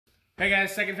Hey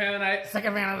guys, second fan of the night.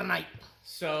 Second fan of the night.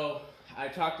 So, I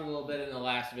talked a little bit in the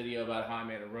last video about how I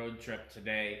made a road trip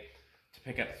today to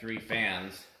pick up 3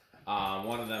 fans.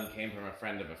 One of them came from a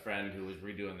friend of a friend who was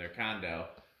redoing their condo,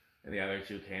 and the other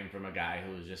 2 came from a guy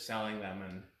who was just selling them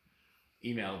and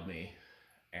emailed me.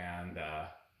 And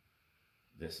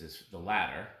this is the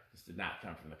latter. This did not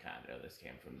come from the condo. This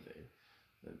came from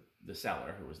the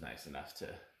seller, who was nice enough to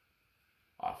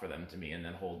offer them to me and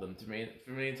then hold them for me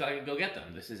until I could go get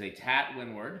them. This is a TAT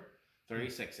Windward,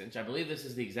 36-inch. I believe this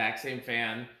is the exact same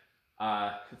fan.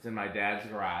 It's in my dad's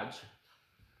garage.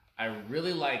 I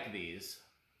really like these.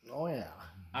 Oh, yeah.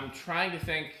 I'm trying to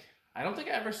think. I don't think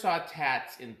I ever saw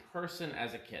TATs in person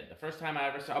as a kid. The first time I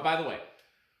ever saw... Oh, by the way,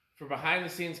 for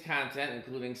behind-the-scenes content,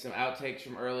 including some outtakes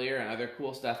from earlier and other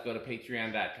cool stuff, go to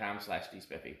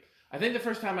patreon.com/dspiffy. I think the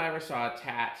first time I ever saw a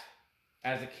TAT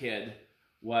as a kid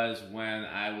was when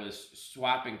I was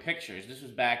swapping pictures. This was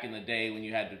back in the day when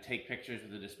you had to take pictures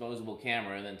with a disposable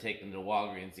camera and then take them to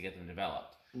Walgreens to get them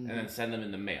developed, and then send them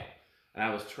in the mail. And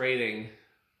I was trading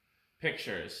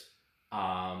pictures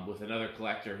with another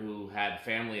collector who had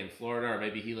family in Florida, or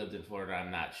maybe he lived in Florida, I'm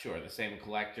not sure. The same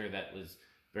collector that was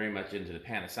very much into the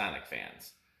Panasonic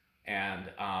fans.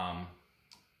 And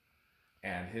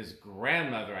his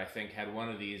grandmother, I think, had one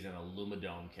of these in a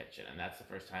Lumadome kitchen, and that's the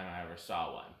first time I ever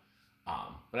saw one.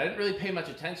 But I didn't really pay much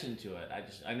attention to it.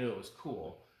 I knew it was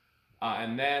cool.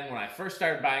 And then when I first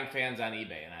started buying fans on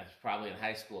eBay, and I was probably in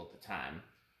high school at the time,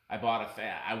 I bought a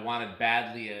fan. I wanted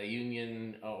badly a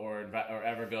Union or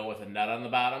Evergo with a nut on the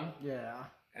bottom. Yeah.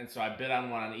 And so I bid on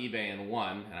one on eBay and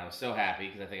won, and I was so happy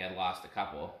because I think I'd lost a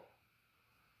couple.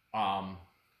 And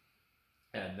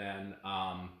then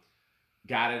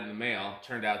got it in the mail.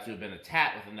 Turned out to have been a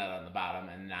TAT with a nut on the bottom,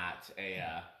 and not a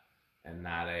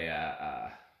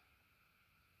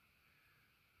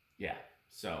yeah,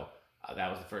 so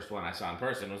that was the first one I saw in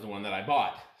person, was the one that I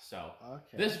bought. So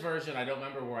This version, I don't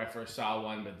remember where I first saw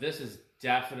one, but this is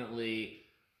definitely,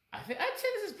 I'd say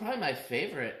this is probably my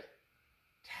favorite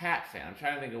TAT fan. I'm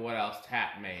trying to think of what else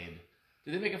TAT made.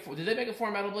 Did they make a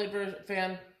 4 metal blade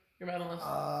fan, your metalist?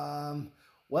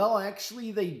 Well,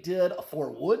 actually, they did a 4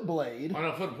 wood blade. Oh,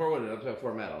 no, 4 wood, I'm talking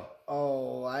 4 metal.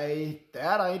 Oh, I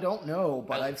don't know,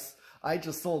 but I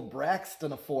just sold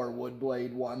Braxton a 4 wood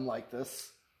blade one like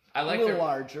this. I like a little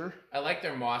larger. I like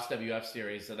their Moss WF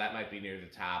series, so that might be near the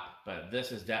top. But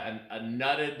this is a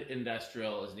nutted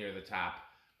industrial is near the top,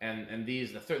 and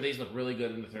these look really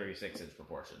good in the 36-inch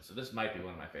proportion. So this might be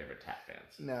one of my favorite TAT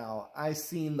fans. Now I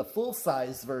seen the full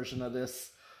size version of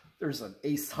this. There's an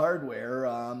Ace Hardware,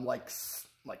 it's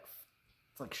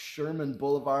like Sherman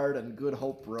Boulevard and Good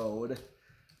Hope Road,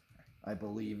 I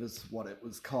believe is what it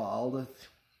was called.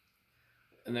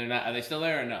 And they're not. Are they still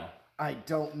there or no? I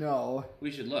don't know. We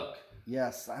should look.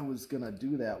 Yes, I was going to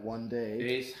do that one day.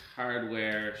 Ace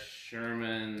Hardware,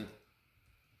 Sherman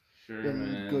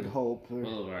in Good Hope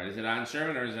Boulevard. Is it on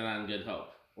Sherman or is it on Good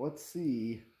Hope? Let's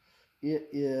see. It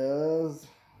is...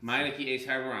 Meineke Ace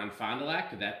Hardware on Fond du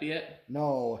Lac. Could that be it?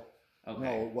 No. Okay.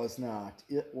 No, it was not.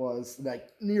 It was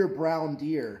like near Brown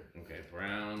Deer. Okay,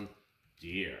 Brown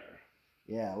Deer.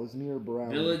 Yeah, it was near Brown.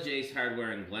 Village Ace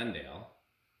Hardware in Glendale.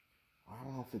 I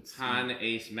don't know if it's... Han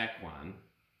Ace Mequon.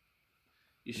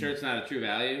 You sure it's not a True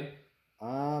Value?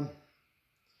 No,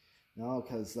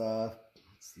 because, let's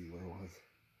see, where was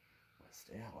West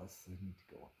Dallas? I need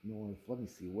to go up north. Let me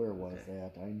see, where was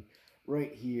that? I'm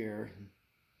right here.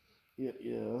 It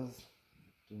is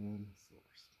Silver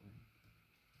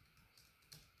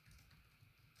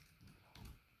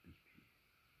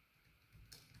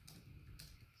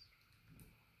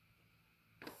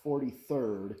Spring.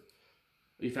 43rd.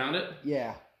 You found it?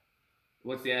 Yeah.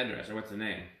 What's the address or what's the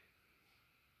name?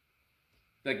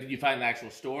 Like, did you find the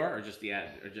actual store or just the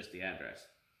address?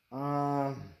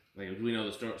 Like, do we know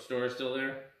the store is still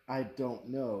there? I don't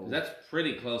know. That's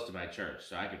pretty close to my church,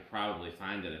 so I could probably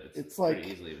find it if it's like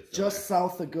pretty easily. If it's just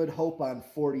south of Good Hope on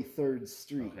 43rd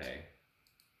Street. Okay.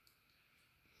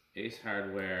 Ace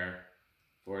Hardware,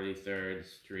 43rd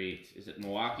Street. Is it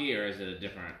Milwaukee or is it a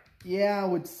different? Yeah, I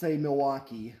would say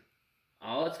Milwaukee.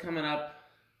 All that's coming up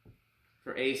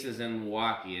for Aces in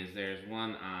Milwaukee is there's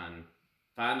one on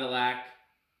Fond du Lac,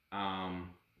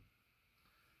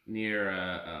 near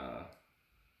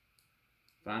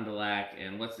Fond du Lac,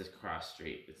 and what's this cross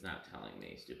street? It's not telling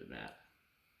me, stupid map.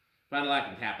 Fond du Lac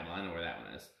and Capitol, I know where that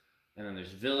one is. And then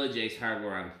there's Village Ace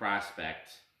Hardware on Prospect.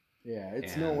 Yeah,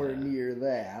 it's nowhere near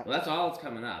that. Well, that's all that's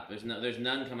coming up. There's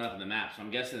none coming up in the map, so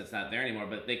I'm guessing it's not there anymore.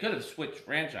 But they could have switched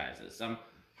franchises. Some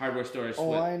hardware stores switched.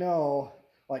 Oh, I know.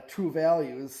 Like True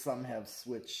Values, some have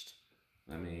switched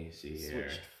Let me see here.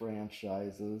 Switched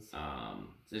franchises.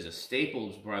 There's a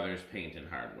Staples Brothers Paint and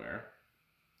Hardware.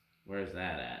 Where's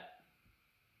that at?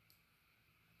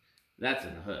 That's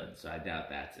in the hood, so I doubt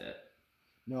that's it.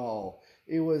 No,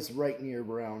 it was right near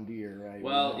Brown Deer.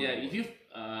 Well, yeah, if you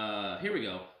here we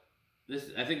go.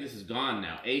 I think this is gone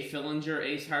now. A. Fillinger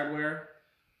Ace Hardware.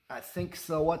 I think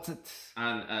so. What's it?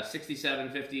 On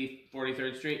 6750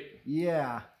 43rd Street?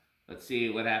 Yeah. Let's see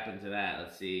what happened to that.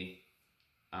 Let's see.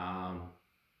 Now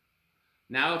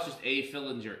it's just A.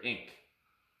 Fillinger Inc.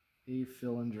 A.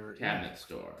 Fillinger Cabinet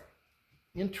store.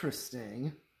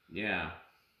 Interesting. Yeah.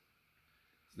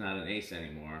 It's not an Ace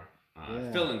anymore.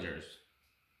 Yeah. Fillinger's.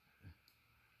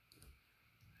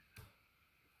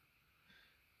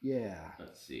 Yeah.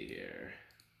 Let's see here.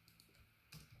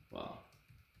 Well.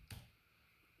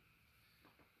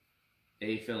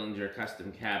 A. Fillinger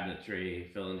Custom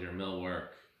Cabinetry, Fillinger Millwork.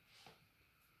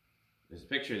 There's a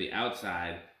picture of the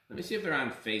outside. Let me see if they're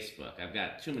on Facebook. I've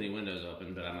got too many windows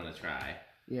open, but I'm going to try.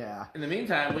 Yeah. In the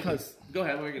meantime, go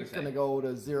ahead. What are you going to say? It's going to go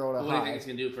to 0 to high. What do you think it's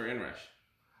going to do for inrush?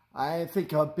 I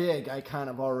think a big I kind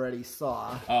of already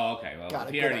saw. Oh, okay. Well,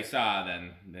 if you already saw,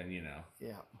 then you know.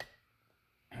 Yeah.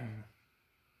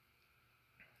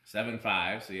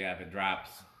 7.5. So yeah, if it drops,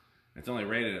 it's only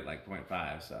rated at like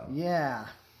 0.5. So yeah.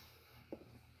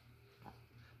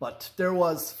 But there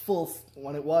was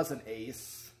when it was an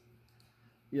Ace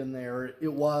in there.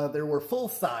 There were full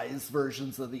size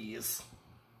versions of these,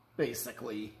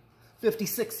 basically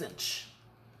 56-inch.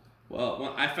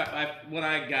 Well, when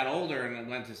I got older and I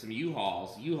went to some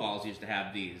U-Hauls used to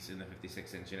have these in the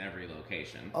 56-inch in every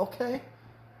location. Okay.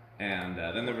 And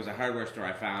then there was a hardware store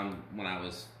I found when I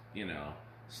was,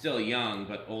 still young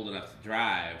but old enough to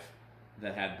drive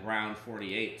that had brown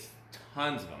 48s.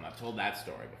 Tons of them. I've told that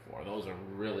story before. Those are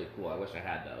really cool. I wish I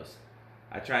had those.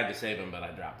 I tried to save them, but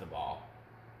I dropped the ball.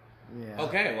 Yeah.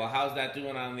 Okay, well, how's that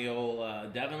doing on the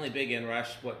old, definitely big inrush?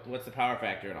 What's the power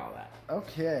factor and all that?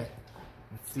 Okay.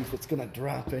 Let's see if it's going to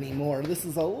drop anymore. This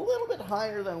is a little bit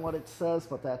higher than what it says,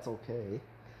 but that's okay.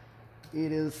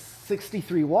 It is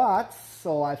 63 watts,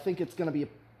 so I think it's going to be,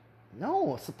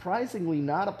 surprisingly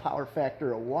not a power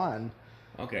factor of 1.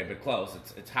 Okay, but close.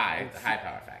 It's high. It's a high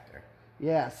power factor.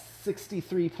 Yeah,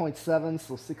 63.7,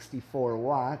 so 64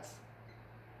 watts.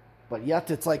 But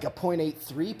yet it's like a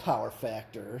 0.83 power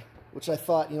factor, which I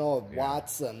thought,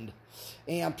 watts and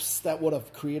amps, that would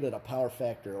have created a power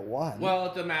factor of 1.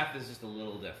 Well, the math is just a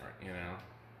little different,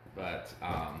 But,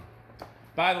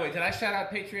 by the way, did I shout out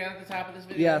Patreon at the top of this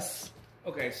video? Yes.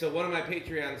 Okay, so one of my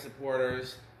Patreon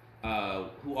supporters,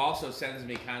 who also sends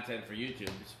me content for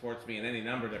YouTube, supports me in any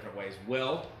number of different ways,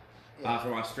 Will,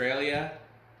 from Australia.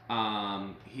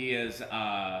 He is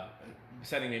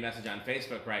sending me a message on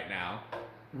Facebook right now,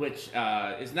 which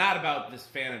is not about this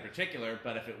fan in particular,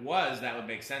 but if it was, that would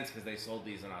make sense because they sold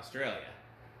these in Australia.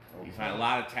 Okay. You find a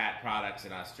lot of TAT products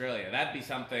in Australia. That'd be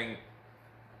something,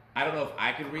 I don't know if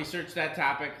I could research that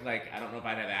topic. Like, I don't know if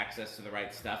I'd have access to the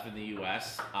right stuff in the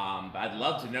U.S., but I'd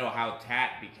love to know how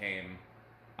TAT became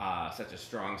such a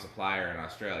strong supplier in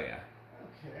Australia.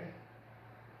 Okay.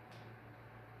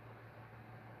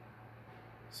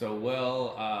 So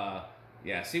we'll,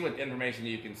 see what information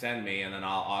you can send me, and then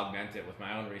I'll augment it with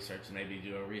my own research and maybe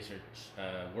do a research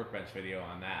workbench video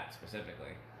on that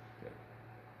specifically. Good.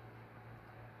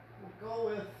 We'll go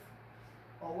with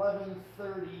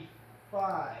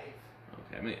 1135.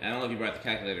 Okay, I don't know if you brought the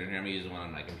calculator in here. I'm going to use the one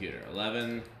on my computer.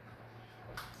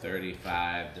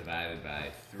 1135 divided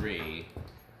by 3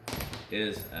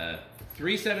 is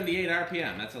 378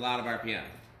 RPM. That's a lot of RPM.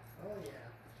 Oh, yeah.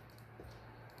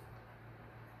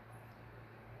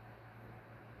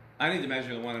 I need to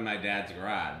measure the one in my dad's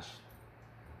garage.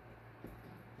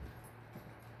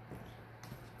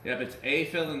 Yep, it's A.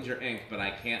 Fillinger Inc., but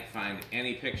I can't find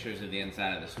any pictures of the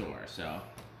inside of the store, so...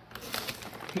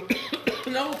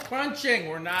 No crunching!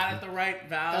 We're not at the right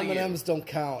value. M&Ms don't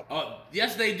count. Oh,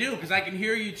 yes they do, because I can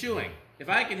hear you chewing. If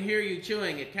I can hear you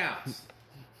chewing, it counts.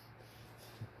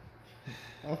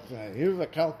 Okay, here's a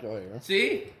calculator.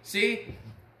 See?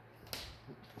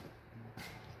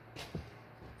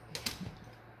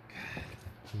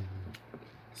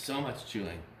 So much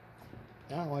chewing.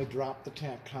 Now I dropped the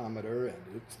tachometer and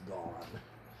it's gone.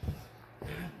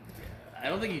 I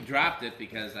don't think you dropped it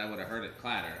because I would have heard it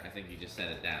clatter. I think you just set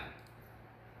it down.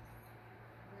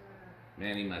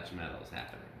 Many much metal is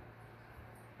happening.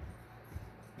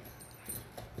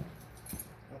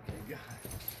 Okay, got it.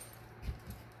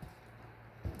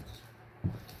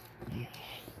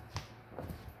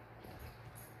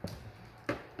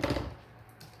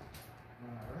 All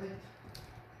right.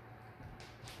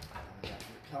 I got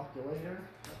your calculator.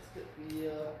 Let's get the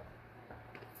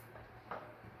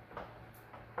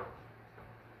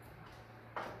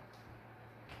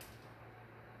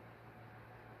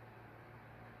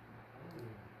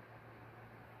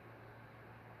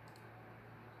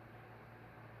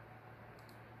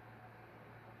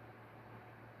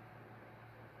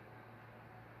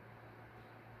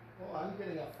I'm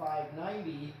getting a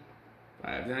 590.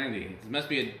 590. It must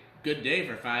be a good day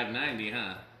for 590,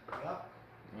 huh? Yep.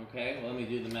 Okay, well, let me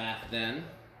do the math then.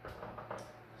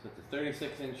 So it's a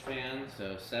 36-inch fan,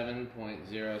 so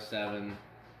 7.07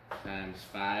 times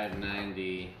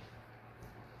 590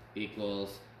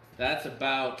 equals, that's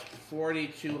about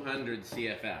 4,200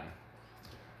 CFM.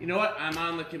 You know what? I'm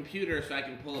on the computer, so I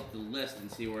can pull up the list and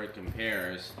see where it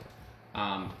compares.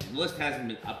 The list hasn't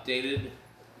been updated,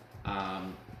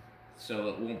 so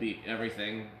it won't be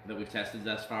everything that we've tested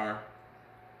thus far.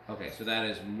 Okay, so that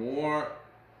is more.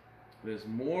 There's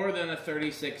more than a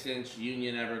 36-inch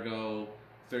Union Evergo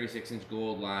 36-inch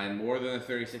Gold line, more than a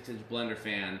 36-inch blender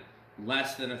fan,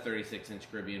 less than a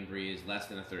 36-inch Caribbean Breeze, less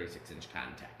than a 36-inch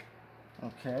Contec.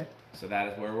 Okay. So that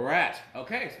is where we're at.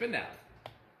 Okay, spin down.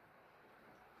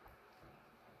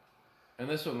 And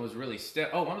this one was really stiff.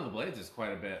 Oh, one of the blades is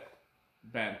quite a bit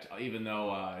bent, even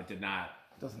though it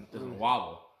doesn't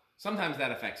wobble. Sometimes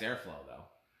that affects airflow, though.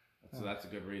 So that's a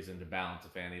good reason to balance a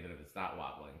fan, even if it's not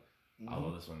wobbling. Mm-hmm.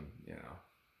 Although this one, you know,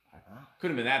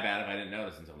 couldn't have been that bad if I didn't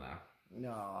notice until now.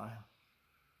 No.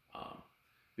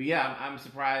 But yeah, I'm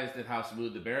surprised at how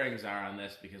smooth the bearings are on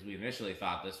this, because we initially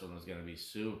thought this one was going to be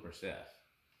super stiff.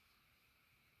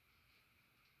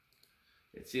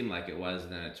 It seemed like it was,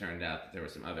 and then it turned out that there were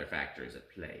some other factors at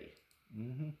play.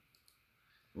 Mm-hmm.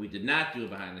 We did not do a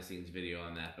behind-the-scenes video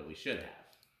on that, but we should have.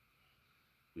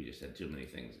 We just had too many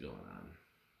things going on.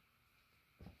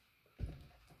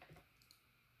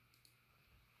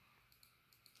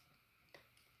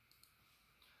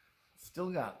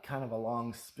 Still got kind of a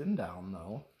long spin down,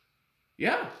 though.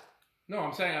 Yeah. No,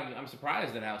 I'm saying I'm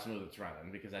surprised at how smooth it's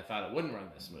running, because I thought it wouldn't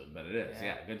run this smooth, but it is.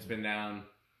 Yeah, good spin down.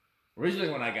 Originally,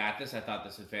 when I got this, I thought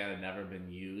this fan had never been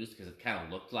used, because it kind of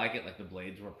looked like it, like the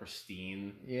blades were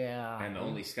pristine. Yeah. And the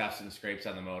only scuffs and scrapes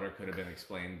on the motor could have been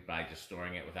explained by just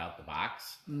storing it without the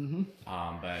box. Mm-hmm.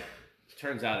 But it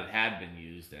turns out it had been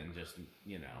used, and just,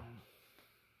 you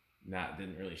know,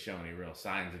 didn't really show any real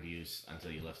signs of use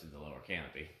until you lifted the lower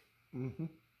canopy. Mm-hmm.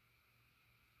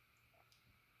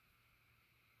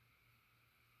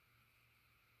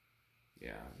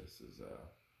 Yeah, this is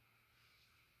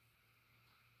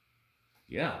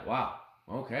yeah, wow.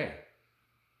 Okay.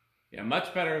 Yeah,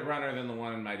 much better runner than the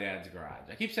one in my dad's garage.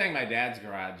 I keep saying my dad's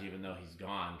garage, even though he's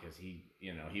gone, because he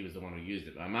was the one who used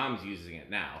it. My mom's using it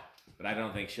now, but I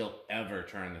don't think she'll ever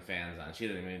turn the fans on. She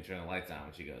doesn't even turn the lights on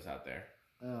when she goes out there.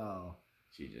 Oh.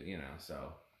 She just,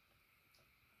 so.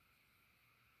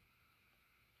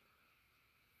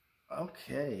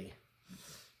 Okay.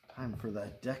 Time for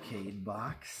the decade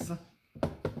box.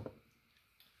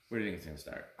 Where do you think it's going to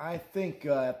start? I think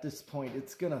at this point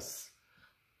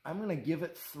I'm going to give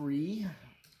it 3.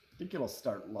 I think it'll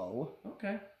start low.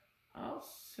 Okay. I'll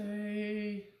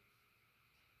say...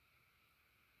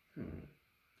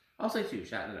 I'll say 2,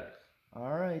 shot in the dark.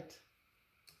 All right.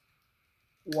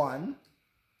 1.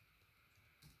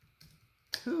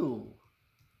 2.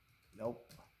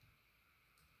 Nope.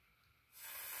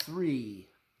 3.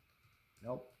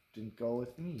 Nope, didn't go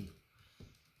with me.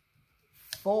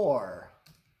 4.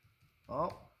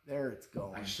 Oh, there it's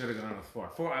going. I should have gone with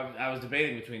 4. 4. I was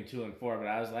debating between 2 and 4, but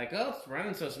I was like, oh, it's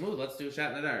running so smooth. Let's do a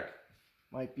shot in the dark.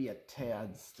 Might be a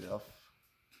tad stiff.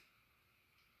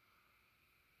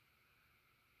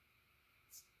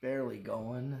 It's barely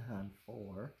going on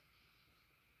 4.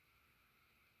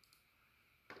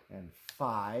 And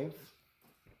 5.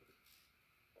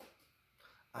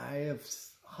 I have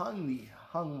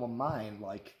hung my mind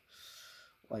like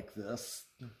this.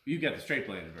 You got the straight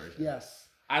bladed version. Yes.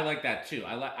 I like that too.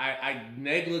 I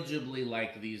negligibly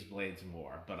like these blades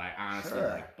more, but I honestly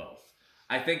like both.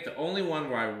 I think the only one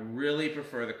where I really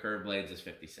prefer the curved blades is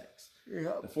 56.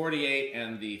 Yep. The 48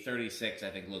 and the 36 I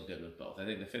think look good with both. I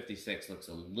think the 56 looks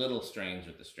a little strange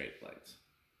with the straight blades.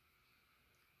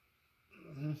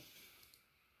 Mm-hmm.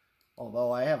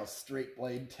 Although I have a straight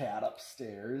blade TAT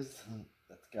upstairs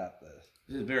that's got the...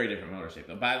 This is a very different motor shape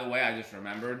though. By the way, I just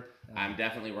remembered, I'm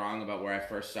definitely wrong about where I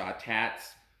first saw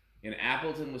TATs. In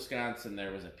Appleton, Wisconsin,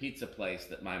 there was a pizza place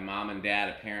that my mom and dad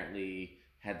apparently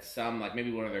had some, like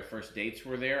maybe one of their first dates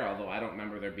were there, although I don't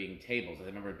remember there being tables. I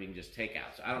remember it being just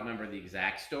takeout. So I don't remember the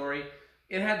exact story.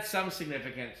 It had some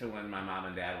significance to when my mom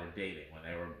and dad were dating, when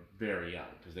they were very young,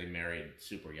 because they married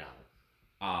super young.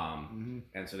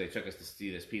 And so they took us to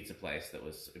see this pizza place that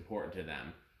was important to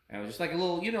them. And it was just like a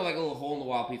little, like a little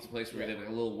hole-in-the-wall pizza place where they have like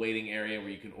a little waiting area where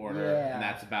you can order, and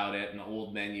that's about it, and the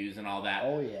old menus and all that.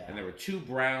 Oh, yeah. And there were 2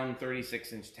 brown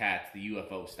 36-inch TATs, the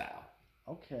UFO style.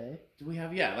 Okay. Do we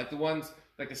have, like the ones,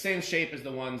 like the same shape as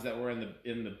the ones that were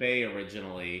in the Bay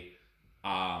originally,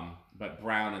 but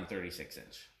brown and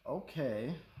 36-inch.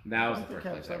 Okay. That was I the don't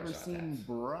first think place I've I ever saw seen tats.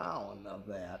 brown of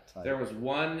that type. There was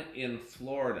one in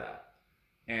Florida,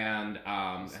 and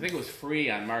I think it was free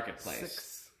on Marketplace.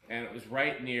 6. And it was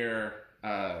right near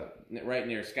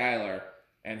Skylar,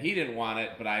 and he didn't want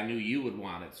it, but I knew you would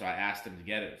want it, so I asked him to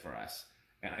get it for us.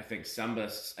 And I think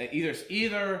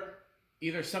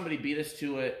either somebody beat us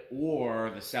to it, or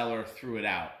the seller threw it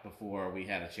out before we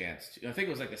had a chance to. I think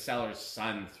it was like the seller's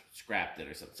son scrapped it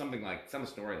or something like some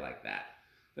story like that.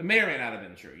 That may or may not have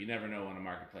been true. You never know when a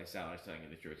Marketplace seller is telling you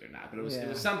the truth or not. But it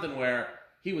was something where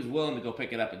he was willing to go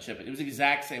pick it up and ship it. It was the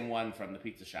exact same one from the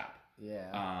pizza shop.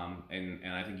 Yeah. And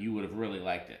I think you would have really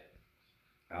liked it.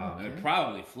 Okay. And it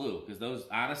probably flew, because those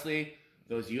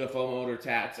UFO motor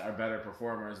tats are better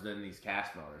performers than these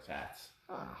cast motor tats.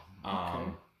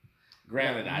 Okay.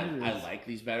 Granted, I like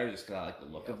these better just because I like the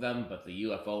look of them, but the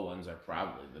UFO ones are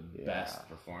probably the best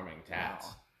performing tats.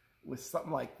 Wow. With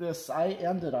something like this, I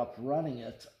ended up running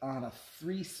it on a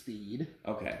 3-speed.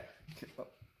 Okay.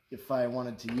 If I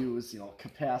wanted to use,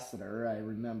 capacitor, I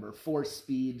remember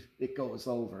 4-speed, it goes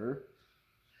over.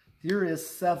 Here is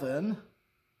 7.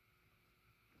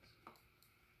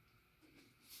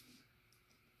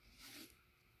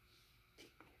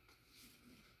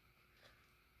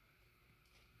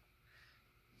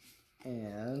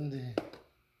 And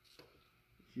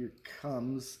here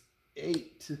comes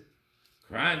 8.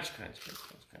 Crunch.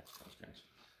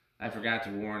 I forgot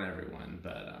to warn everyone,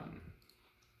 but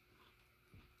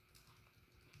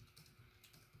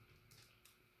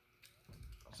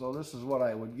so this is what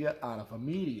I would get out of a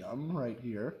medium right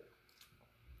here.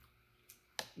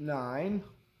 9.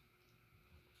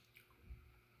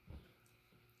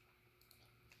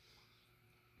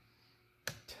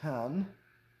 10.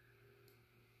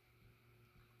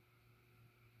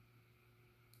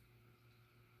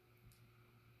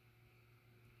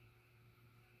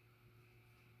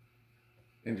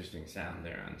 interesting sound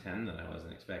there on 10 that I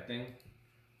wasn't expecting.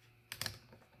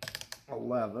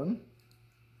 11.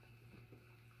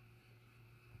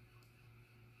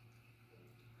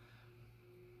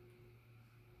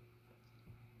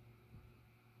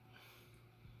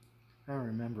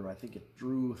 'I think it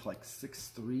drew like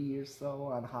 6.3 or so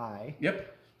on high.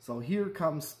 Yep. So here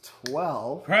comes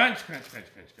 12. Crunch. I'm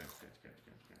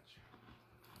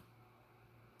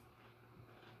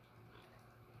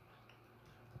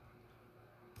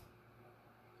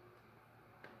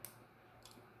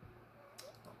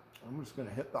just going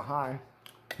to hit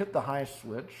the high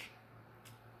switch.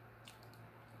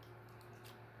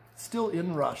 Still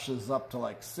in rushes up to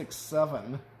like 6,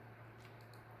 7.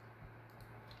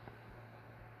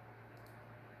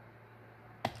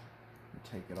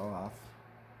 Take it off.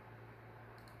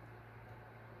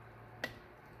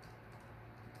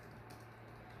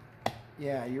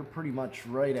 Yeah, you're pretty much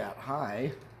right at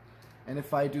high. And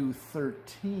if I do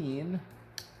 13,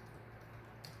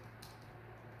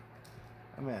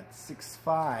 I'm at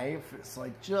 6.5. It's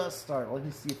like just start. Let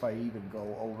me see if I even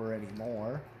go over any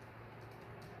more.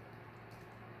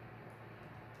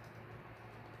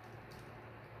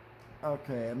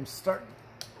 Okay, I'm starting.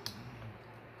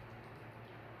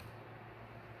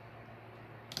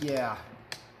 Yeah,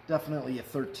 definitely at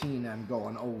 13 I'm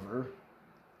going over.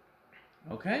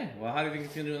 Okay, well, how do you think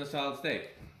it's going to do in a solid state?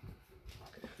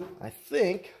 I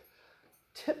think,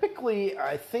 typically,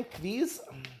 I think this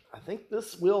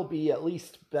will be at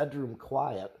least bedroom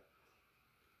quiet.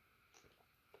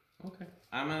 Okay.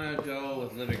 I'm going to go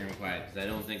with living room quiet because I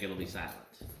don't think it'll be silent.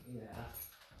 Yeah.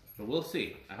 But we'll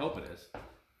see. I hope it is.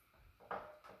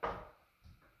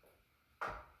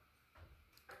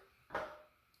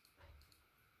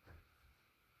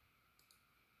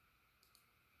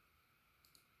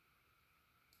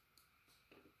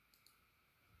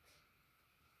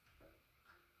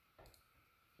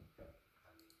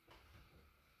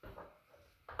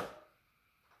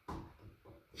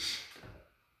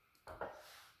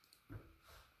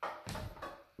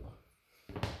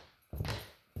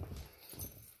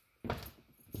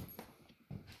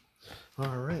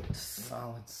 All right,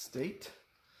 solid state.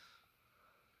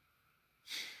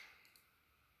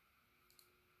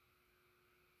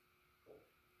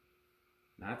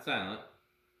 Not silent.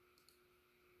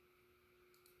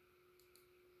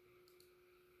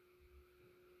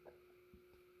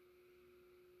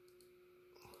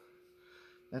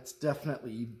 That's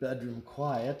definitely bedroom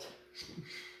quiet.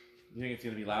 You think it's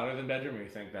going to be louder than bedroom, or you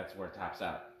think that's where it tops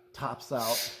out? Tops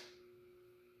out.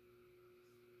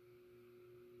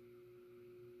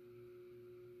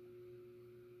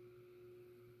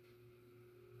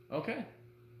 Okay.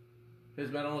 His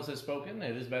mentalist has spoken.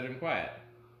 It is bedroom quiet.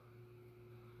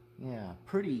 Yeah,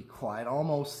 pretty quiet.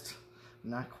 Almost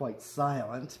not quite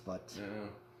silent, but... Yeah.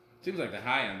 Seems like the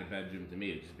high end of the bedroom to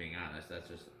me, just being honest. That's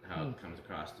just how it comes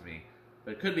across to me.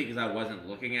 But it could be because I wasn't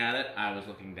looking at it. I was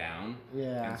looking down.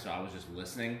 Yeah. And so I was just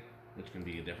listening, which can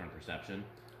be a different perception.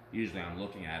 Usually I'm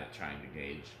looking at it, trying to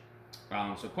gauge.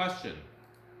 So question.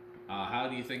 How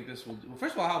do you think this will do? Well,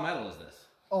 first of all, how metal is this?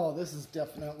 Oh, this is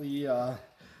definitely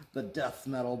the death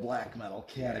metal, black metal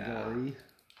category.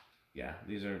 Yeah,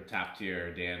 these are top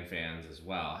tier Dan fans as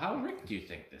well. How Rick do you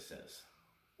think this is?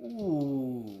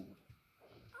 Ooh,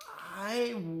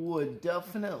 I would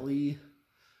definitely,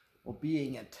 well,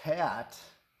 being a TAT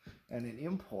and an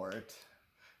import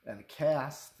and a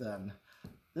cast, then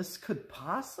this could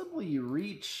possibly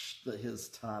reach his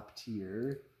top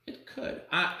tier. It could.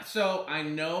 So I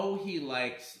know he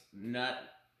likes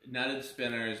nutted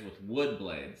spinners with wood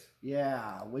blades.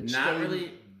 Yeah, which not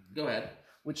really. Go ahead.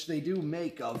 Which they do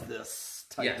make of this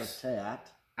type of TAT.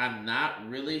 I'm not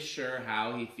really sure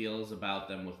how he feels about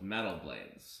them with metal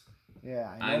blades.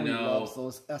 Yeah, I know he loves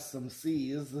those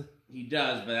SMCs. He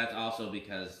does, but that's also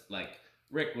because, like,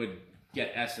 Rick would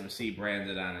get SMC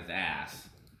branded on his ass.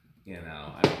 You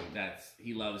know, I mean,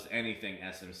 he loves anything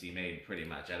SMC made, pretty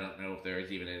much. I don't know if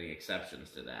there's even any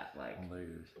exceptions to that. Like,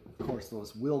 of course,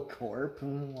 those Will Corp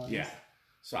ones. Yeah.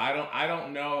 So I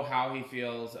don't know how he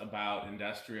feels about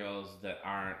industrials that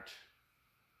aren't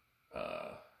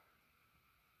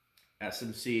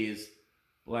SMCs,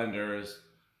 blenders.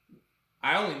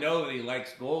 I only know that he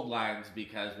likes gold lines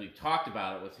because we talked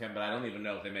about it with him, but I don't even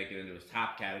know if they make it into his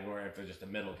top category or if they're just a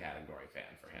middle category fan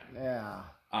for him. Yeah.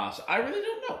 So I really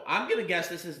don't know. I'm going to guess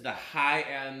this is the high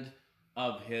end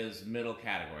of his middle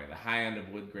category, the high end of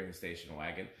wood grain station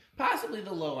wagon, possibly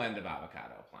the low end of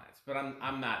avocado appliance, but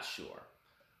I'm not sure.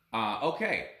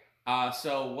 Okay.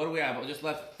 So what do we have? We'll just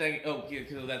left thank. Oh,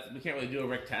 because we can't really do a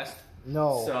Rick test.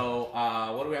 No. So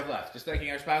what do we have left? Just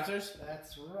thanking our sponsors.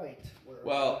 That's right.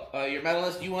 Well, your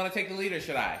medalist, you want to take the lead or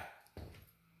should I?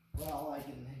 Well, I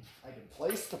can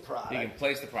place the product. You can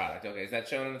place the product. Okay, is that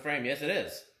shown in the frame? Yes, it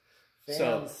is.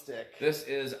 Fan stick. This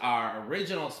is our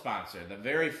original sponsor, the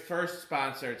very first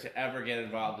sponsor to ever get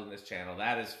involved in this channel.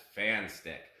 That is Fan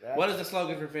Stick. What is the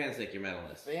slogan for Fan Stick, your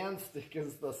medalist? Fan Stick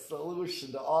is the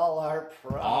solution to all our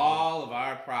problems. All of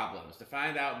our problems. To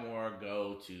find out more,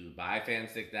 go to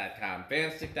buyfanstick.com,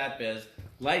 fanstick.biz,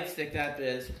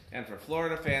 lightstick.biz, and for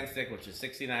Florida Fan Stick, which is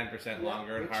 69%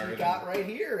 longer and harder. Which we got right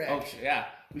here, actually. Oh, yeah.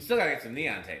 We still got to get some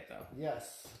neon tape, though.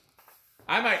 Yes.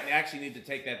 I might actually need to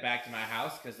take that back to my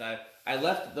house because I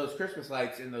left those Christmas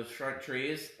lights in those front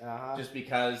trees just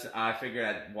because I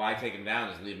figured why take them down,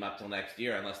 just leave them up till next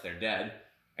year unless they're dead.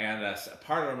 And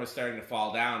part of them was starting to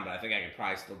fall down, but I think I could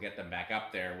probably still get them back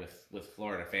up there with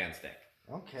Florida Fan Stick.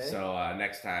 Okay. So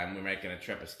next time we're making a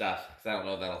trip of stuff because I don't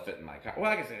know if that'll fit in my car.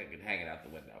 Well, I guess I could hang it out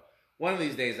the window. One of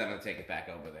these days I'm going to take it back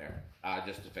over there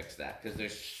just to fix that because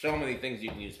there's so many things you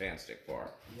can use Fan Stick for.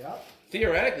 Yep.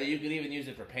 Theoretically, you could even use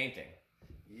it for painting.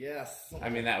 Yes. I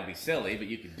mean, that would be silly, but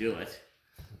you could do it.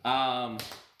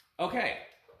 Okay.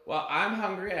 Well, I'm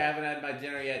hungry. I haven't had my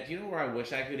dinner yet. Do you know where I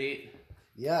wish I could eat?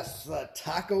 Yes,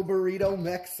 Taco Burrito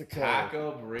Mexico.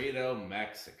 Taco Burrito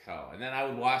Mexico. And then I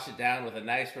would wash it down with a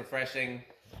nice, refreshing...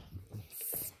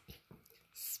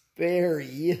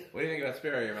 Sperry. What do you think about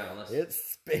Sperry, your medalist?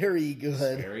 It's very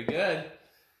good. Very good.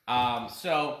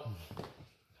 So...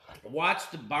 watch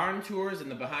the barn tours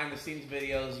and the behind-the-scenes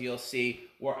videos. You'll see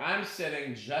where I'm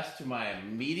sitting just to my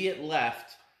immediate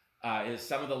left is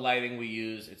some of the lighting we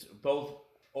use. It's both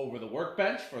over the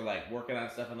workbench for like working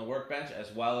on stuff on the workbench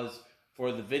as well as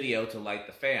for the video to light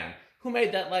the fan. Who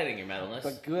made that lighting, your medalist?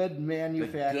 The Good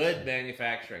Manufacturing. The Good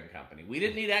Manufacturing Company. We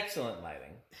didn't need excellent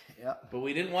lighting. Yep. But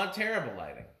we didn't want terrible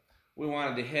lighting. We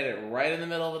wanted to hit it right in the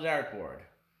middle of the dartboard.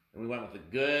 And we went with the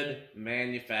Good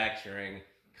Manufacturing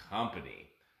Company.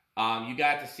 You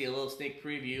got to see a little sneak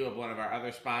preview of one of our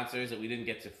other sponsors that we didn't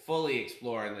get to fully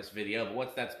explore in this video. But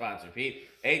what's that sponsor, Pete?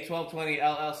 A1220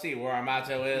 LLC, where our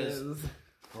motto is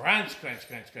crunch, crunch,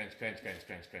 crunch, crunch, crunch, crunch,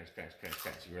 crunch, crunch, crunch, crunch,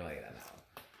 crunch. You really hit on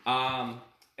that one.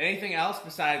 Anything else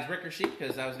besides Rick or Sheep?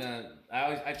 Because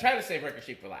I try to save Rick or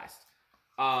Sheep for last.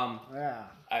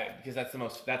 Because that's the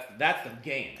most, that's the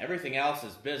game. Everything else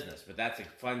is business, but that's a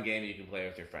fun game you can play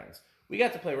with your friends. We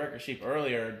got to play Rick or Sheep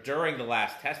earlier during the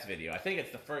last test video. I think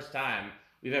it's the first time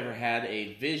we've ever had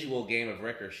a visual game of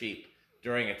Rick or Sheep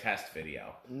during a test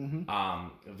video. A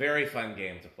very fun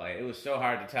game to play. It was so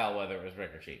hard to tell whether it was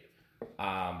Rick or Sheep.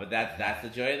 But that's the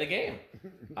joy of the game.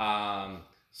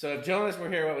 So if Jonas were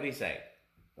here, what would he say?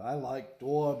 I like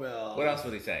doorbells. What else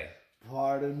would he say?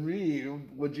 Pardon me,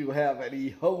 would you have any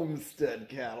Homestead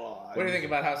catalog? What do you think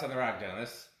about House on the Rock,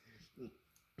 Jonas?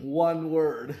 One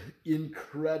word,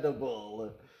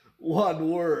 incredible. One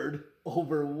word,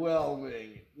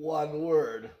 overwhelming. One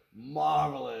word,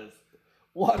 Marvelous.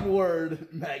 One word,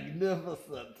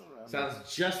 magnificent.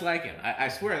 Sounds just like him. I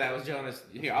swear that was Jonas.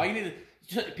 Here, all you need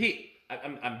to... Pete,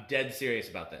 I'm dead serious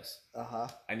about this. Uh-huh.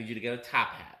 I need you to get a top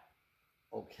hat.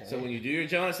 Okay. So when you do your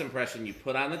Jonas impression, you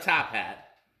put on the top hat,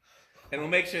 and we'll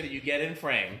make sure that you get in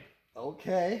frame.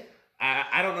 Okay.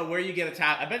 I don't know where you get a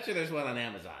top. I bet you there's one on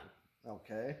Amazon.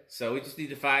 Okay. So we just need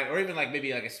to find, or even like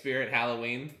maybe like a Spirit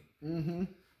Halloween. Mm-hmm.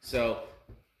 So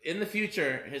in the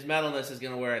future, his metalness is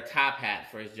going to wear a top hat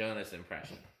for his Jonas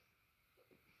impression.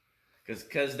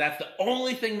 Because that's the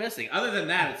only thing missing. Other than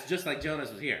that, it's just like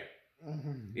Jonas was here.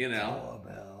 Mm-hmm. You know?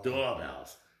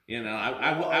 Doorbells. You know,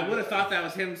 I would have thought that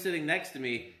was him sitting next to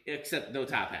me, except no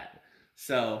top hat.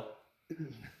 So...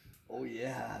 Oh,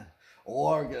 yeah.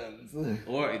 Organs.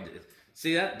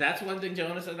 See, that's one thing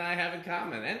Jonas and I have in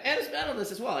common. And his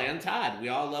metalness as well. And Todd. We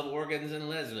all love organs and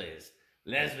Leslie's.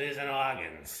 Leslie's and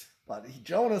organs. But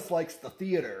Jonas likes the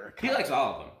theater. He likes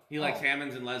all of them. He likes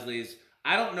Hammonds and Leslie's.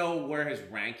 I don't know where his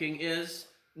ranking is.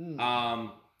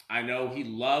 I know he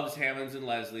loves Hammonds and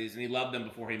Leslie's, and he loved them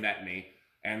before he met me.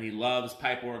 And he loves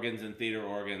pipe organs and theater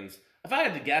organs. If I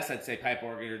had to guess, I'd say pipe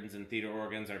organs and theater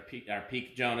organs are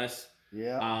peak Jonas.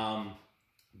 Yeah.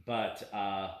 But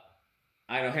I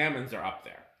know Hammonds are up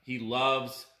there. He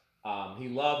loved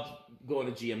going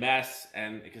to GMS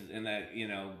and because in that, you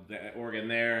know, the organ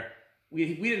there.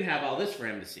 We didn't have all this for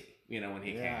him to see, you know, when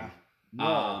he came.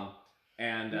 No.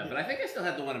 But I think I still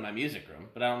had the one in my music room,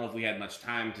 but I don't know if we had much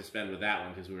time to spend with that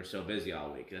one because we were so busy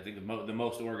all week. I think the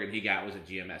most organ he got was a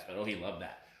GMS, but he loved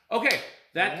that. Okay,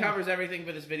 that covers everything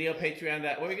for this video. Patreon.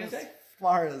 What were we gonna say? As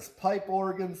far as pipe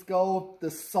organs go,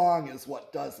 this song is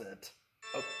what does it.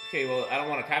 Okay, well, I don't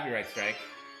want a copyright strike.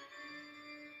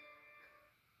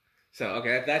 So,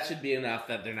 okay, that should be enough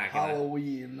that they're not gonna...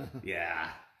 Halloween. Yeah.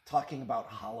 Talking about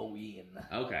Halloween.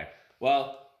 Okay.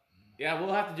 Well, yeah,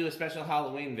 we'll have to do a special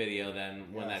Halloween video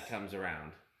then when that comes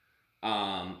around.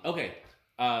 Okay.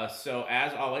 So,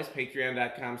 as always,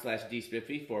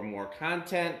 patreon.com/dspiffy for more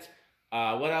content.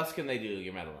 What else can they do,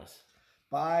 your medalists?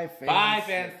 Bye, Bye,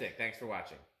 Fanstick. Thanks for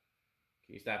watching.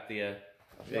 Can you stop the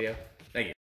video? Thank you.